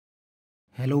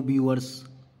Hello viewers,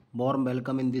 warm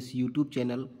welcome in this YouTube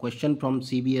channel. Question from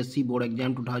CBSE Board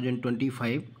Exam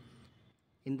 2025.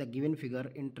 In the given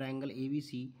figure, in triangle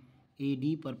ABC,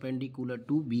 AD perpendicular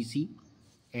to BC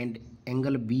and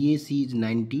angle BAC is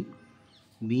 90.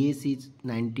 BAC is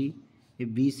 90. If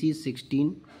BC is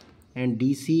 16 and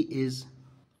DC is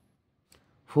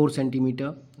 4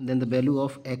 centimeter, then the value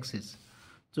of X is.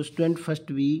 So student, first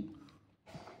we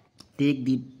take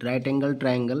the right angle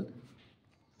triangle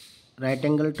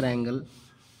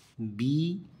BAC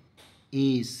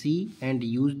and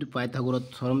used Pythagoras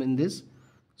theorem in this.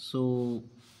 So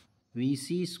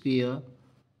VC square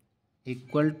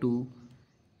equal to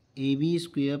AB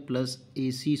square plus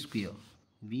AC square.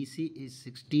 VC is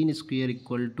 16 square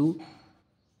equal to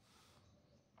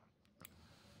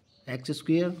X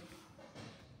square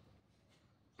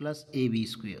plus AB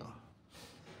square.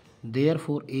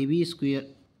 Therefore AB square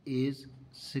is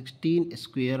 16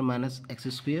 square minus X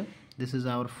square. This is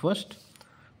our first.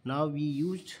 Now we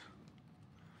used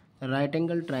right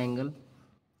angle triangle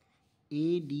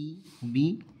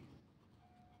ADB.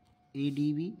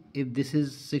 If this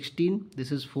is 16,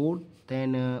 this is 4,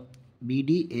 then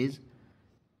BD is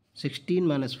 16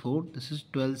 minus 4, this is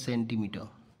 12 centimeter.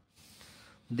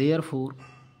 Therefore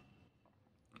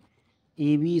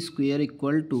AB square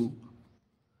equal to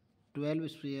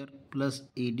 12 square plus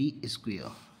AD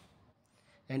square,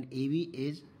 and AB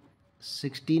is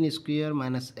 16 square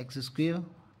minus X square,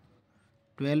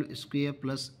 12 square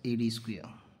plus AD square.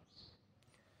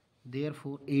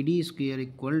 Therefore AD square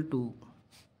equal to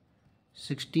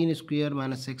 16 square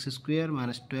minus X square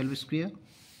minus 12 square.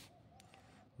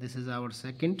 This is our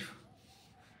second.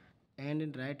 And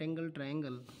in right angle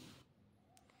triangle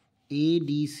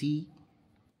ADC,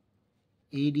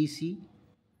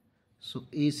 so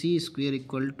AC square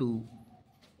equal to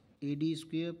AD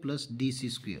square plus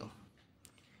DC square.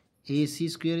 AC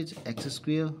square is X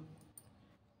square,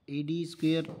 AD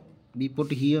square we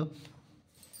put here,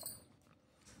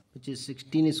 which is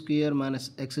 16 square minus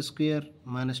X square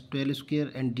minus 12 square,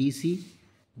 and DC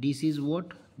is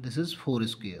what? This is 4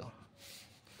 square.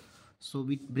 So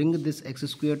we bring this X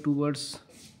square towards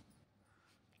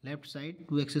left side.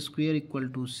 2X square equal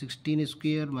to 16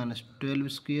 square minus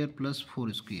 12 square plus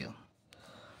 4 square.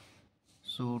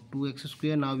 So 2x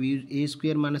square. Now we use a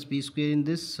square minus b square in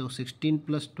this. So 16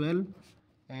 plus 12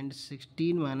 and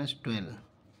 16 minus 12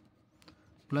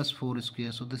 plus 4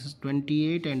 square. So this is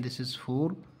 28 and this is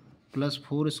 4 plus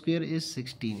 4 square is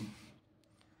 16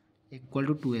 equal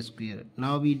to 2 square.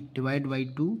 Now we divide by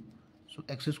 2. So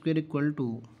x square equal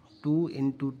to 2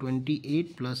 into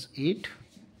 28 plus 8.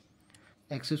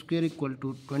 X square equal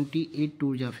to 28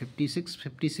 to 56.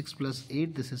 56 plus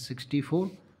 8, this is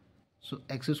 64. So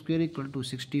x square equal to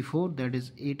 64, that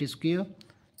is 8 square.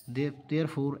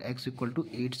 Therefore x equal to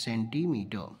 8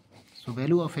 centimeter. So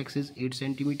value of x is 8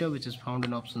 centimeter, which is found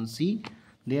in option C.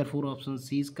 Therefore option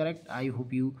C is correct. I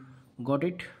hope you got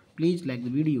it. Please like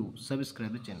the video,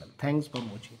 subscribe the channel. Thanks for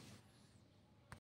watching.